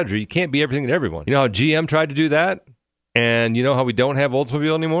business strategy, you can't be everything to everyone. You know how GM tried to do that? And you know how we don't have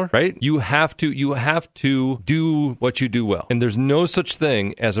Oldsmobile anymore, right? You have to do what you do well. And there's no such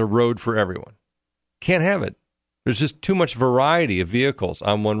thing as a road for everyone. Can't have it. There's just too much variety of vehicles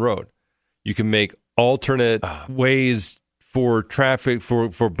on one road. You can make alternate ways for traffic,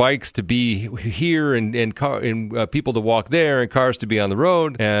 for bikes to be here and people to walk there and cars to be on the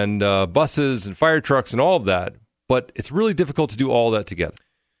road and buses and fire trucks and all of that. But it's really difficult to do all that together.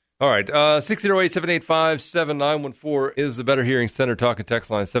 All right, 608-785-7914 is the Better Hearing Center talk and text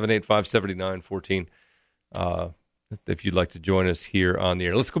line, 785-7914. If you'd like to join us here on the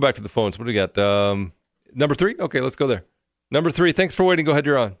air. Let's go back to the phones. What do we got? Number 3? Okay, let's go there. Number 3, thanks for waiting. Go ahead,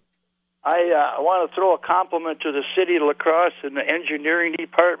 you're on. I want to throw a compliment to the city of La Crosse and the engineering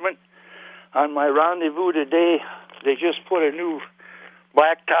department on my rendezvous today. They just put a new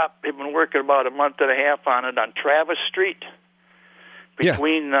blacktop. They've been working about a month and a half on it on Travis Street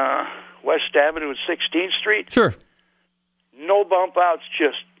between West Avenue and 16th Street. Sure. No bump outs,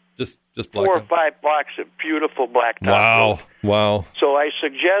 just 4 or 5 blocks of beautiful blacktop. Wow. So I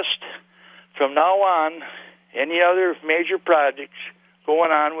suggest from now on, any other major projects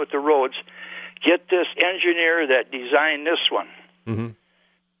going on with the roads, get this engineer that designed this one. Mm-hmm.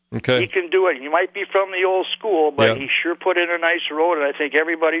 Okay. He can do it. He might be from the old school, but he sure put in a nice road, and I think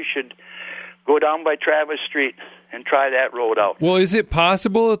everybody should go down by Travis Street and try that road out. Well, is it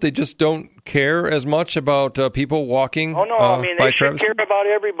possible that they just don't care as much about people walking? Oh, no, I mean, they should care about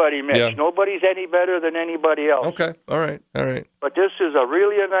everybody, Mitch. Yeah. Nobody's any better than anybody else. Okay, all right. But this is a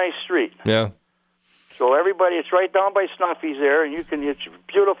nice street. Yeah. So everybody, it's right down by Snuffy's there, and it's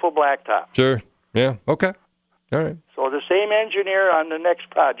beautiful blacktop. Sure. Yeah. Okay. All right. So the same engineer on the next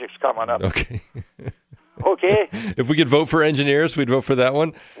project's coming up. Okay. Okay. If we could vote for engineers, we'd vote for that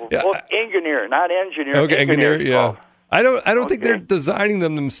one. Well, engineer, not engineer. Okay, engineer. Yeah. I don't think they're Okay. designing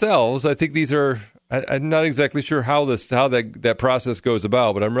them themselves. I think these are. I'm not exactly sure how that process goes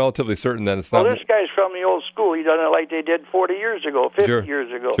about, but I'm relatively certain that it's not. Well, this guy's from the old school. He done it like they did 40 years ago, 50 years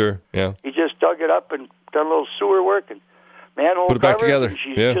ago. Sure, yeah. He just dug it up and done a little sewer work and manhole put it back cover, together. And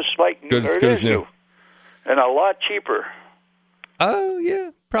she's Yeah. just like Good there it as is new. And a lot cheaper. Oh,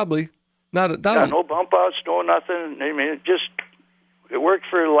 yeah, probably. Not no bump outs, no nothing. I mean, it worked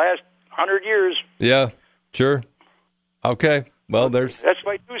for the last 100 years. Yeah, sure. Okay. Well, that's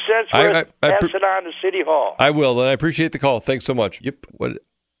my 2 cents worth. Pass it on to City Hall. I will, and I appreciate the call. Thanks so much. Yep. What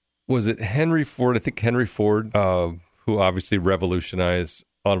was it? Henry Ford. I think Henry Ford, who obviously revolutionized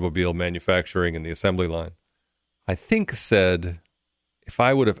automobile manufacturing and the assembly line, I think said, if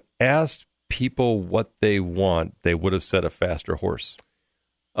I would have asked people what they want, they would have said a faster horse.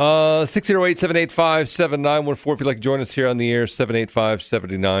 608-785-7914. If you'd like to join us here on the air,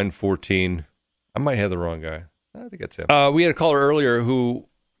 785-7914. I might have the wrong guy. I think that's him. We had a caller earlier who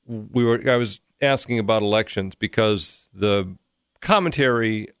I was asking about elections because the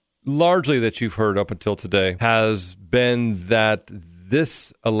commentary largely that you've heard up until today has been that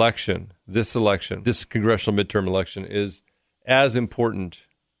this congressional midterm election is as important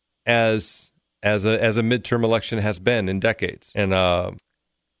as a midterm election has been in decades. And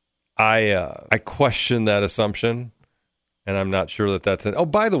I question that assumption, and I'm not sure that that's it. Oh,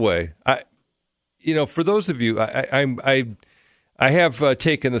 by the way, for those of you, I have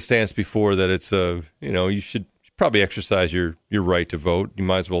taken the stance before that it's you should probably exercise your right to vote. You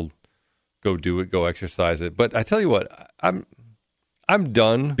might as well go do it, go exercise it. But I tell you what, I'm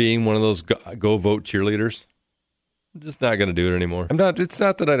done being one of those go vote cheerleaders. I'm just not going to do it anymore. I'm not. It's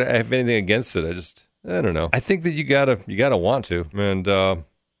not that I have anything against it. I don't know. I think that you gotta want to, and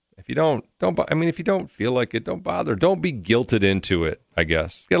if you don't. I mean, if you don't feel like it, don't bother. Don't be guilted into it. I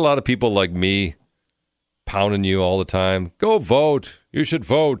guess get a lot of people like me pounding you all the time. Go vote. You should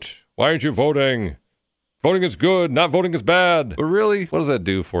vote. Why aren't you voting? Voting is good. Not voting is bad. But really, what does that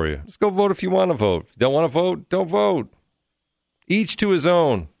do for you? Just go vote if you want to vote. If you don't want to vote, don't vote. Each to his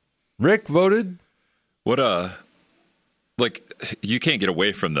own. Rick voted. What you can't get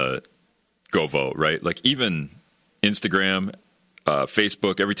away from the go vote, right? Like even Instagram,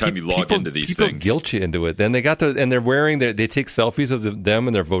 Facebook, every time you log into these things. People guilt you into it. Then they they're wearing they take selfies of them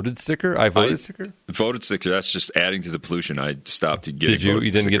and their voted sticker. Voted sticker? Voted sticker, that's just adding to the pollution. I stopped to get Did you?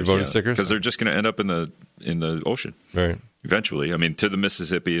 You didn't get voted stickers? Because they're just going to end up in the ocean. Right. Eventually. I mean, to the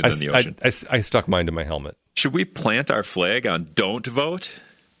Mississippi and then the ocean. I stuck mine to my helmet. Should we plant our flag on don't vote?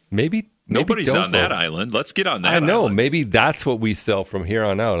 Maybe nobody's don't on vote. that island. Let's get on that I know. island. Maybe that's what we sell from here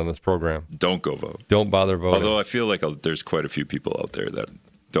on out on this program. Don't go vote. Don't bother voting. Although I feel like there's quite a few people out there that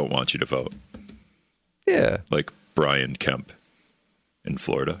don't want you to vote. Yeah. Like Brian Kemp in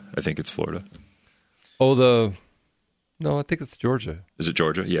Florida. I think it's Florida. Oh, no, I think it's Georgia. Is it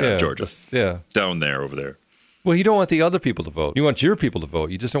Georgia? Yeah, Georgia. Yeah. Down there, over there. Well, you don't want the other people to vote. You want your people to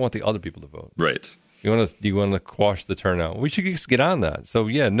vote. You just don't want the other people to vote. Right. You want to quash the turnout. We should just get on that. So,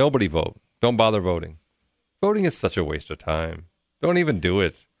 yeah, nobody vote. Don't bother voting. Voting is such a waste of time. Don't even do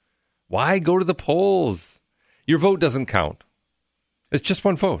it. Why go to the polls? Your vote doesn't count. It's just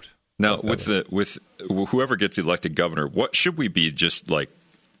one vote. Now, with whoever gets elected governor, what should we be just like?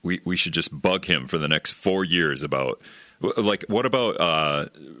 We should just bug him for the next 4 years about, like, what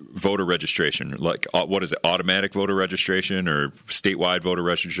about voter registration? Like, what is it, automatic voter registration or statewide voter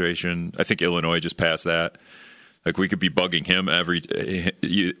registration? I think Illinois just passed that. Like, we could be bugging him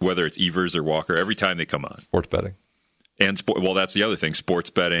whether it's Evers or Walker, every time they come on. Sports betting. Well, that's the other thing, sports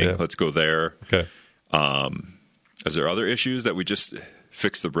betting. Yeah. Let's go there. Okay. Is there other issues that we just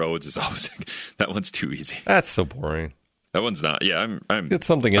fix the roads? Is always that one's too easy. That's so boring. That one's not. Yeah, I'm. Get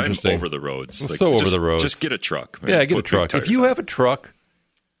something interesting. I'm over the roads. Like, over the roads. Just get a truck. Man. Yeah, get a truck. If you have a truck,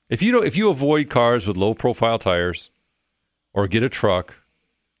 if you avoid cars with low profile tires, or get a truck,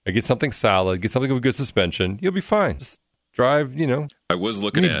 or get something solid, get something with good suspension, you'll be fine. Just drive. I was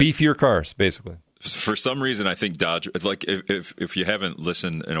looking at beefier cars, basically. For some reason, I think Dodge. Like if you haven't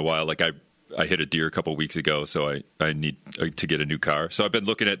listened in a while, like I hit a deer a couple weeks ago, so I need to get a new car. So I've been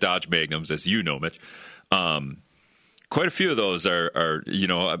looking at Dodge Magnums, as you know, Mitch. Quite a few of those are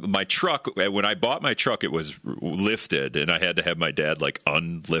my truck. When I bought my truck, it was lifted, and I had to have my dad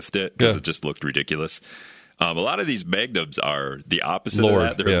unlift it because it just looked ridiculous. A lot of these Magnums are the opposite of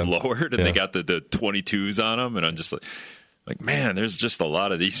that. They're lowered, and they got the 22s on them, and I'm just like, man, there's just a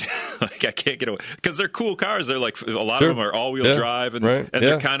lot of these. Like, I can't get away because they're cool cars. They're like a lot of them are all-wheel drive, and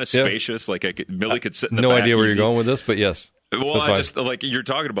they're kind of spacious. Like Millie could sit in the back. No idea where you're going with this, but yes. Well, I just like you're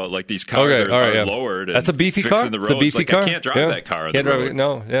talking about, like these cars are lowered. And that's a beefy car. The roads. It's a beefy car. I can't drive that car on the road.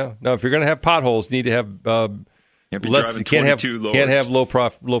 No. If you're going to have potholes, you need to have you can't have low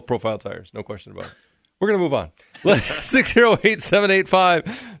profile tires. No question about it. We're going to move on.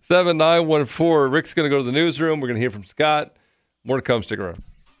 608-785-7914. Rick's going to go to the newsroom. We're going to hear from Scott. More to come. Stick around.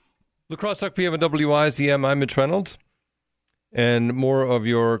 La Crosse Talk PM and WIZM. I'm Mitch Reynolds. And more of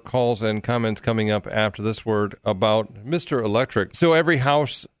your calls and comments coming up after this word about Mr. Electric. So every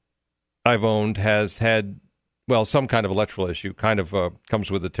house I've owned has had, some kind of electrical issue. Kind of comes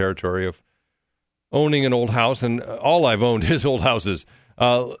with the territory of owning an old house. And all I've owned is old houses.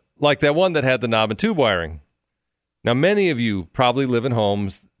 Like that one that had the knob and tube wiring. Now, many of you probably live in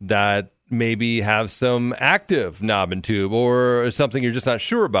homes that maybe have some active knob and tube or something you're just not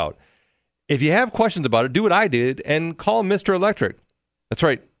sure about. If you have questions about it, do what I did and call Mr. Electric. That's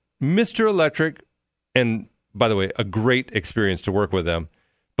right, Mr. Electric. And by the way, a great experience to work with them.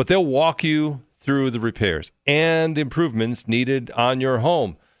 But they'll walk you through the repairs and improvements needed on your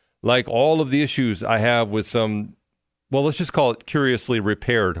home. Like all of the issues I have with some, let's just call it curiously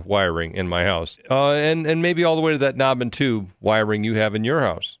repaired wiring in my house. And maybe all the way to that knob and tube wiring you have in your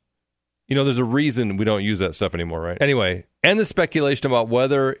house. There's a reason we don't use that stuff anymore, right? Anyway, and the speculation about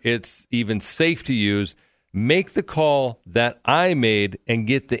whether it's even safe to use, make the call that I made and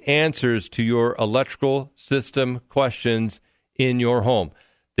get the answers to your electrical system questions in your home.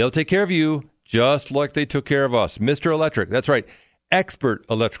 They'll take care of you just like they took care of us. Mr. Electric, that's right, expert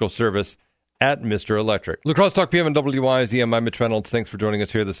electrical service at Mr. Electric. La Crosse Talk PM and WIZM. I'm Mitch Reynolds. Thanks for joining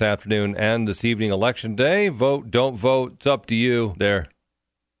us here this afternoon and this evening. Election day. Vote, don't vote. It's up to you. There.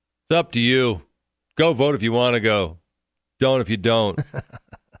 It's up to you. Go vote if you want to go. Don't if you don't.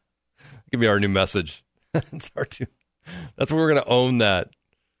 Give me our new message. That's what we're going to own that.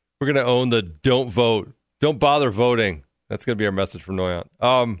 We're going to own the don't vote. Don't bother voting. That's going to be our message from now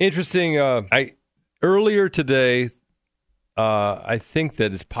on. Interesting. Earlier today, I think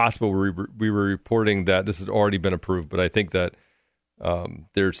that it's possible we were reporting that this had already been approved, but I think that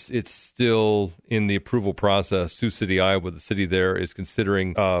it's still in the approval process. Sioux City, Iowa, the city there is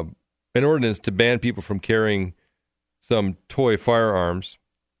considering an ordinance to ban people from carrying some toy firearms,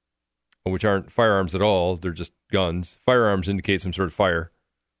 which aren't firearms at all. They're just guns. Firearms indicate some sort of fire,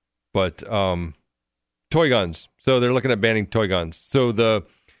 but toy guns. So they're looking at banning toy guns. So the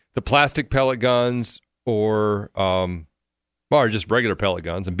plastic pellet guns or just regular pellet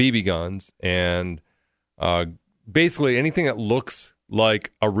guns and BB guns and basically anything that looks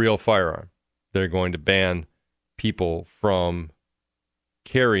like a real firearm, they're going to ban people from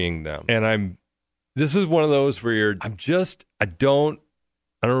carrying them. And this is one of those where I don't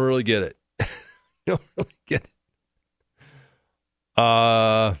really get it. I don't really get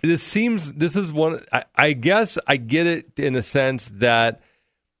it. This is one, I guess I get it in the sense that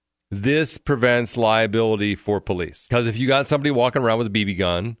this prevents liability for police. Because if you got somebody walking around with a BB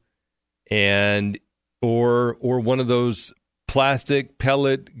gun and or one of those plastic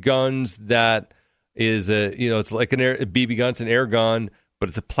pellet guns that is it's like a BB gun, it's an air gun, but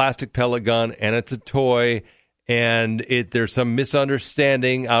it's a plastic pellet gun and it's a toy, and there's some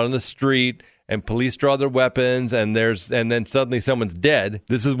misunderstanding out on the street, and police draw their weapons, and then suddenly someone's dead.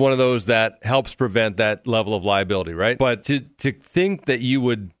 This is one of those that helps prevent that level of liability, right? But to think that you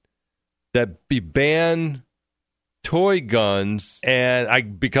would ban toy guns,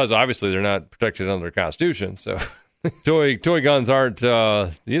 and because obviously they're not protected under the Constitution, so toy guns aren't.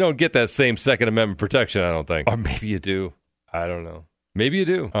 You don't get that same Second Amendment protection, I don't think. Or maybe you do. I don't know. Maybe you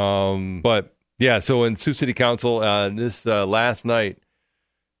do. But yeah. So in Sioux City Council, this last night,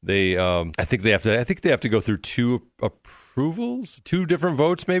 I think they have to go through 2 approvals, 2 different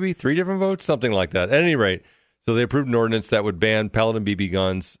votes, maybe 3 different votes, something like that. At any rate, so they approved an ordinance that would ban pellet and BB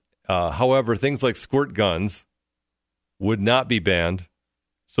guns. However, things like squirt guns would not be banned.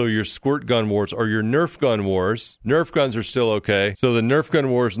 So your squirt gun wars or your Nerf gun wars, Nerf guns are still okay. So the Nerf gun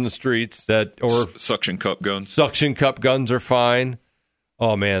wars in the streets or suction cup guns. Suction cup guns are fine.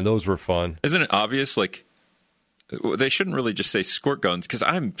 Oh man, those were fun. Isn't it obvious? Like, they shouldn't really just say squirt guns, because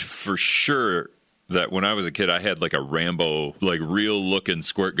I'm for sure that when I was a kid, I had like a Rambo, like real looking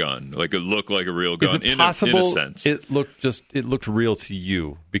squirt gun. Like it looked like a real gun. Is it possible in a sense. It looked real to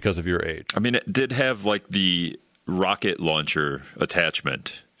you because of your age? I mean, it did have like the rocket launcher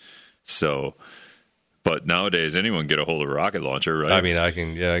attachment. So, but nowadays anyone get a hold of a rocket launcher, right? I mean, I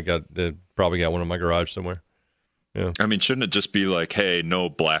probably got one in my garage somewhere. Yeah. I mean, shouldn't it just be like, hey, no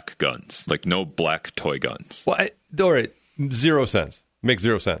black guns, like no black toy guns? Well, all right, 0 cents. Makes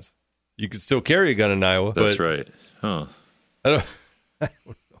 0 sense. You could still carry a gun in Iowa. That's right. Huh. I don't know.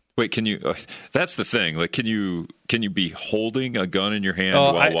 Wait, can you? That's the thing. Like, can you be holding a gun in your hand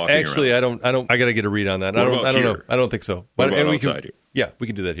while walking actually, around? I don't. I got to get a read on that. I don't know. I don't think so. What about outside here? Yeah, we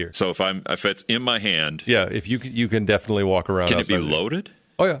can do that here. So if it's in my hand, yeah, if you can definitely walk around. Can it be loaded?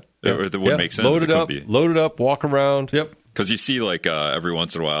 Oh yeah. Or that would make sense. Load it up, walk around. Yep. Because you see, like every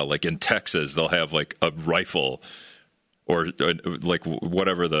once in a while, like in Texas, they'll have like a rifle or like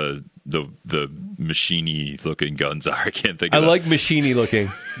whatever the machine-y looking guns are. I can't think of I like machine-y looking.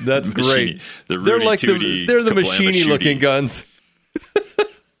 That's great. They're the machine-y looking guns.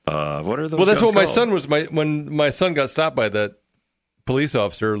 What are those? Well, that's guns what my called? son was. When my son got stopped by that police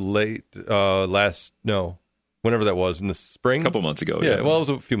officer whenever that was in the spring, a couple months ago. Yeah, well, it was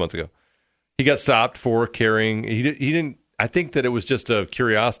a few months ago. He got stopped for carrying. He didn't. I think that it was just a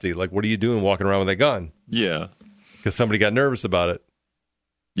curiosity. Like, what are you doing walking around with a gun? Yeah, because somebody got nervous about it.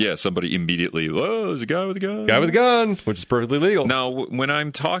 Yeah, somebody immediately, there's a guy with a gun. Guy with a gun, which is perfectly legal. Now, when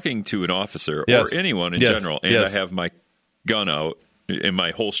I'm talking to an officer or anyone in general, and I have my gun out in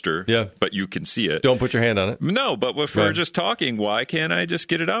my holster, but you can see it. Don't put your hand on it. No, but if we're just talking, why can't I just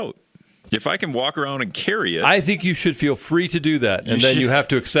get it out? If I can walk around and carry it. I think you should feel free to do that, and then you have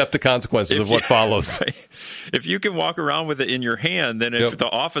to accept the consequences of what follows. Right. If you can walk around with it in your hand, then if the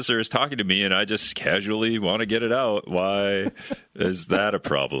officer is talking to me and I just casually want to get it out, why is that a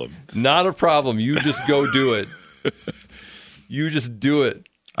problem? Not a problem. You just go do it. You just do it.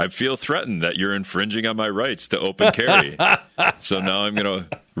 I feel threatened that you're infringing on my rights to open carry. So now I'm going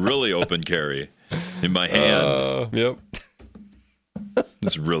to really open carry in my hand. Yep.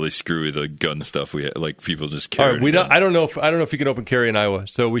 It's really screwy, the gun stuff we like. People just carry. All right, I don't know if you can open carry in Iowa,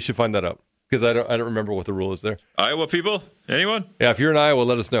 so we should find that out because I don't remember what the rule is there. Iowa people, anyone? Yeah, if you're in Iowa,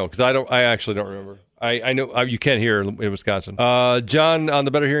 let us know because I actually don't remember. I know you can't hear in Wisconsin. John on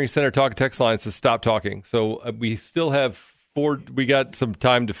the Better Hearing Center talk and text line says stop talking. So we still have 4. We got some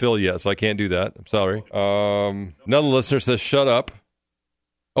time to fill yet, so I can't do that. I'm sorry. Another listener says shut up.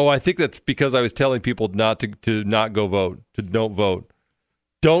 Oh, I think that's because I was telling people not to not go vote, to don't vote.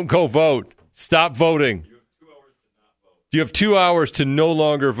 Don't go vote. Stop voting. You have 2 hours to no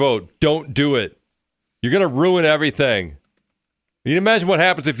longer vote. Don't do it. You're going to ruin everything. You can imagine what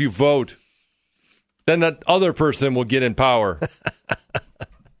happens if you vote. Then that other person will get in power.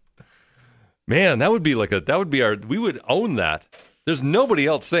 Man, that would be we would own that. There's nobody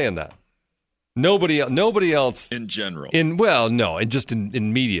else saying that. Nobody else in general. Just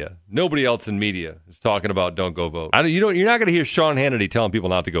in media. Nobody else in media is talking about don't go vote. You're not going to hear Sean Hannity telling people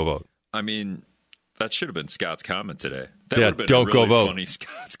not to go vote. I mean, that should have been Scott's comment today. That would have been don't a really go vote. Funny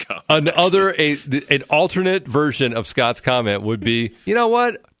Scott's comment. An alternate version of Scott's comment would be, you know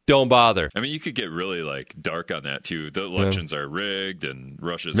what? don't bother. I mean, you could get really dark on that too. The elections are rigged, and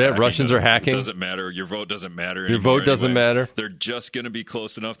Russians are hacking. It doesn't matter. Your vote doesn't matter. Your vote doesn't matter. They're just going to be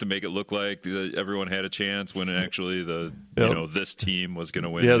close enough to make it look like everyone had a chance when actually this team was going to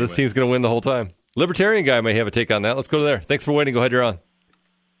win. Yeah, anyway. This team's going to win the whole time. Libertarian guy may have a take on that. Let's go to there. Thanks for waiting. Go ahead, you're on.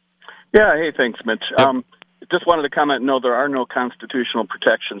 Yeah, hey, thanks, Mitch. Yep. Just wanted to comment, no, there are no constitutional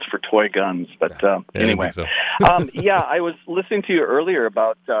protections for toy guns. But anyway, I think so. I was listening to you earlier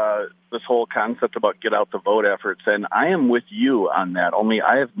about this whole concept about get out the vote efforts, and I am with you on that, only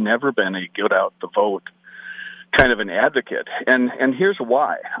I have never been a get out the vote kind of an advocate. And here's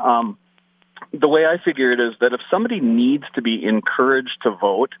why. The way I figure it is that if somebody needs to be encouraged to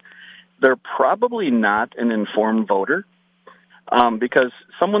vote, they're probably not an informed voter. Because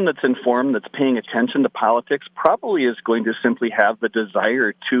someone that's informed, that's paying attention to politics, probably is going to simply have the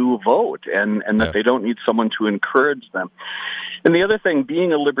desire to vote, and that they don't need someone to encourage them. And the other thing,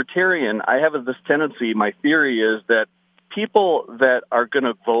 being a libertarian, I have this tendency, my theory is that people that are going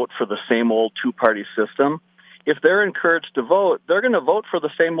to vote for the same old two-party system, if they're encouraged to vote, they're going to vote for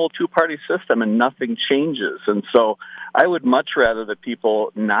the same old two-party system and nothing changes. And so I would much rather that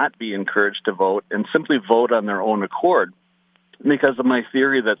people not be encouraged to vote and simply vote on their own accord, because of my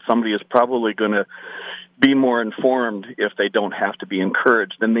theory that somebody is probably going to be more informed if they don't have to be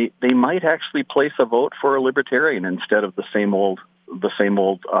encouraged. Then they might actually place a vote for a libertarian instead of the same old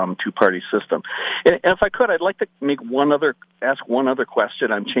two-party system. And if I could, I'd like to ask one other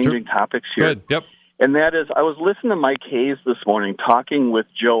question. I'm changing topics here. Good. Yep. And that is, I was listening to Mike Hayes this morning talking with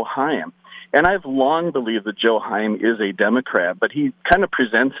Joe Heim. And I've long believed that Joe Heim is a Democrat, but he kind of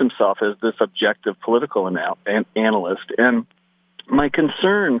presents himself as this objective political analyst. And my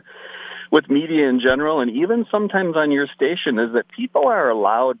concern with media in general, and even sometimes on your station, is that people are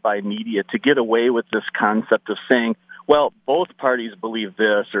allowed by media to get away with this concept of saying, well, both parties believe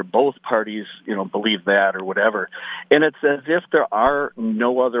this, or both parties, believe that, or whatever. And it's as if there are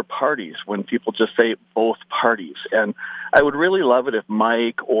no other parties when people just say both parties. And I would really love it if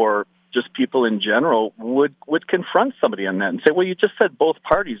Mike or just people in general would confront somebody on that and say, well, you just said both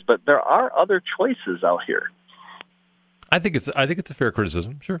parties, but there are other choices out here. I think it's a fair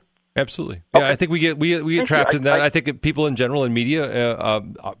criticism. Sure, absolutely. Yeah, okay. I think we get trapped in that. I think people in general in media,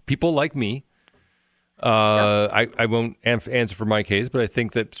 people like me. I won't answer for Mike Hayes, but I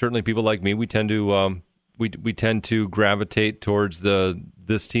think that certainly people like me, we tend to we tend to gravitate towards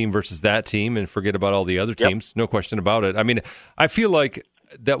this team versus that team and forget about all the other teams. Yep. No question about it. I mean, I feel like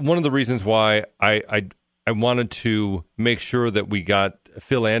that one of the reasons why I wanted to make sure that we got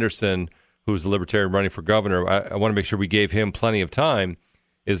Phil Anderson, who's a libertarian running for governor, I want to make sure we gave him plenty of time,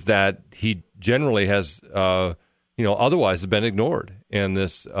 is that he generally has, otherwise has been ignored in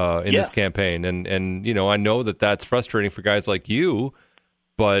this this campaign. And I know that that's frustrating for guys like you,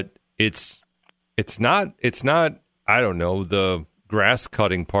 but it's not, I don't know, the grass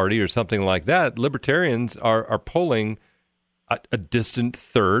cutting party or something like that. Libertarians are polling a distant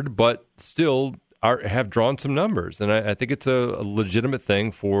third, but still have drawn some numbers, and I think it's a legitimate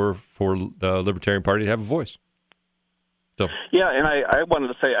thing for the Libertarian Party to have a voice. So. Yeah, and I wanted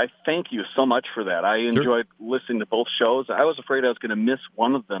to say I thank you so much for that. I enjoyed listening to both shows. I was afraid I was going to miss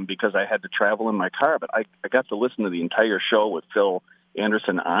one of them because I had to travel in my car, but I got to listen to the entire show with Phil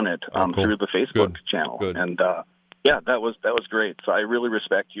Anderson on it through the Facebook channel. Good. And that was great. So I really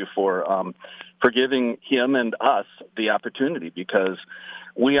respect you for giving him and us the opportunity, because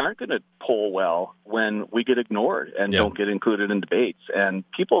we aren't going to poll well when we get ignored and don't get included in debates. And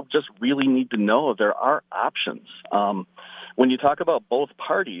people just really need to know there are options. When you talk about both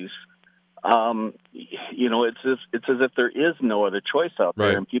parties, it's as if there is no other choice out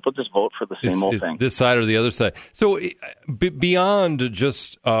there, and people just vote for the same old thing. This side or the other side. So beyond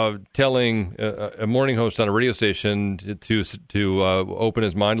just telling a morning host on a radio station to open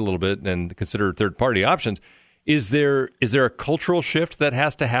his mind a little bit and consider third-party options, is there a cultural shift that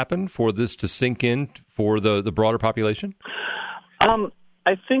has to happen for this to sink in for the broader population?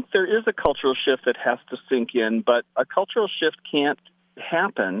 I think there is a cultural shift that has to sink in, but a cultural shift can't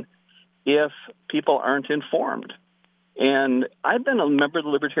happen if people aren't informed. And I've been a member of the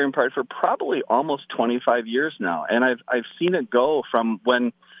Libertarian Party for probably almost 25 years now, and I've seen it go from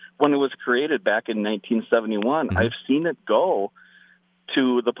when it was created back in 1971. Mm-hmm. I've seen it go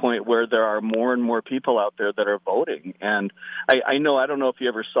to the point where there are more and more people out there that are voting. And I don't know if you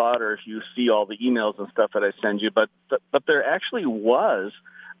ever saw it or if you see all the emails and stuff that I send you, but there actually was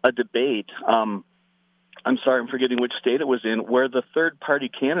a debate I'm sorry, I'm forgetting which state it was in, where the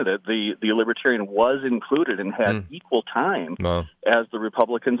third-party candidate, the Libertarian, was included and had equal time as the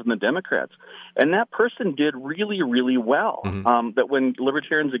Republicans and the Democrats. And that person did really, really well. That when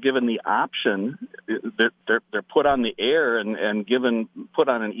Libertarians are given the option, they're put on the air and put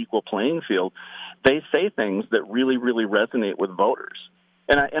on an equal playing field, they say things that really, really resonate with voters.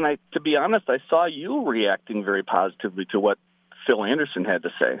 And I, to be honest, I saw you reacting very positively to what Phil Anderson had to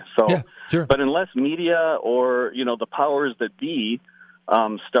say. So, yeah, sure. But unless media or the powers that be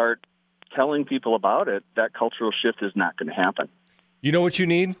start telling people about it, that cultural shift is not going to happen. You know what you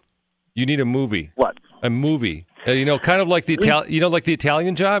need? You need a movie. What? A movie. Kind of like the like the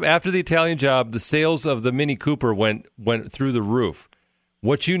Italian Job. After the Italian Job, the sales of the Mini Cooper went through the roof.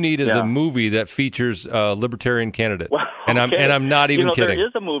 What you need is a movie that features a libertarian candidate. Well, and I'm not even kidding. There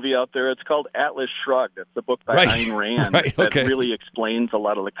is a movie out there. It's called Atlas Shrugged. It's a book by Ayn Rand that really explains a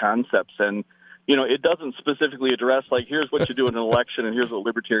lot of the concepts. And, it doesn't specifically address, here's what you do in an election and here's what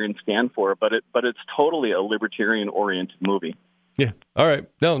libertarians stand for. But it's totally a libertarian-oriented movie. Yeah. All right.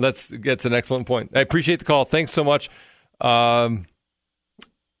 No, that's an excellent point. I appreciate the call. Thanks so much. We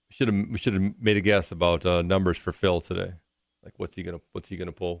should have made a guess about numbers for Phil today. Like what's he gonna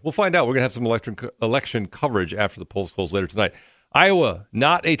pull? We'll find out. We're gonna have some election coverage after the polls close later tonight. Iowa,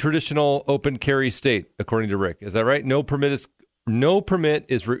 not a traditional open carry state, according to Rick. Is that right? No permit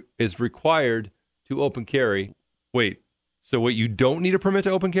is required to open carry. Wait, so you don't need a permit to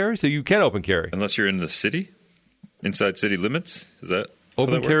open carry? So you can open carry unless you're in the city, inside city limits. Is that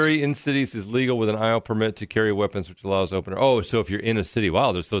open carry in cities is legal with an Iowa permit to carry weapons, which allows opener. Oh, so if you're in a city,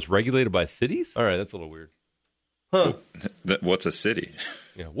 wow, so it's regulated by cities. All right, that's a little weird. Huh. What's a city?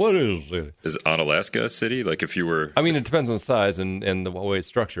 Yeah, what is a city? Is Onalaska a city? Like if you were... I mean, it depends on the size and the way it's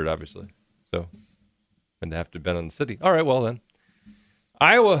structured, obviously. So, and have to depend on the city. All right, well then.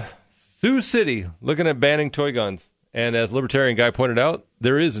 Iowa, Sioux City, looking at banning toy guns. And as Libertarian Guy pointed out,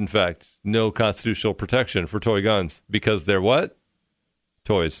 there is, in fact, no constitutional protection for toy guns. Because they're what?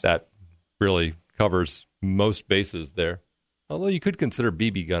 Toys. That really covers most bases there. Although you could consider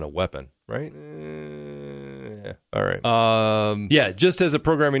BB gun a weapon, right? Yeah. All right. Just as a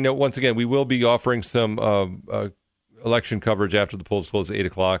programming note, once again, we will be offering some election coverage after the polls close at 8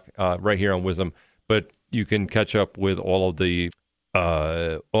 o'clock right here on WISM. But you can catch up with all of the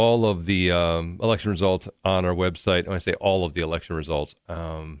election results on our website. When I say all of the election results,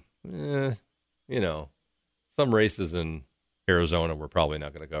 some races in Arizona we're probably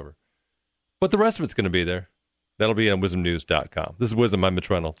not going to cover. But the rest of it's going to be there. That'll be on WISMnews.com. This is WISM. I'm Mitch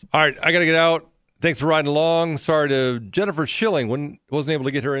Reynolds. All right, I got to get out. Thanks for riding along. Sorry to Jennifer Schilling. Wasn't able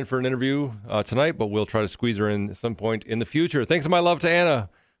to get her in for an interview tonight, but we'll try to squeeze her in at some point in the future. Thanks to my love to Anna.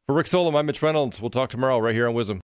 For Rick Solom, I'm Mitch Reynolds. We'll talk tomorrow right here on WISM.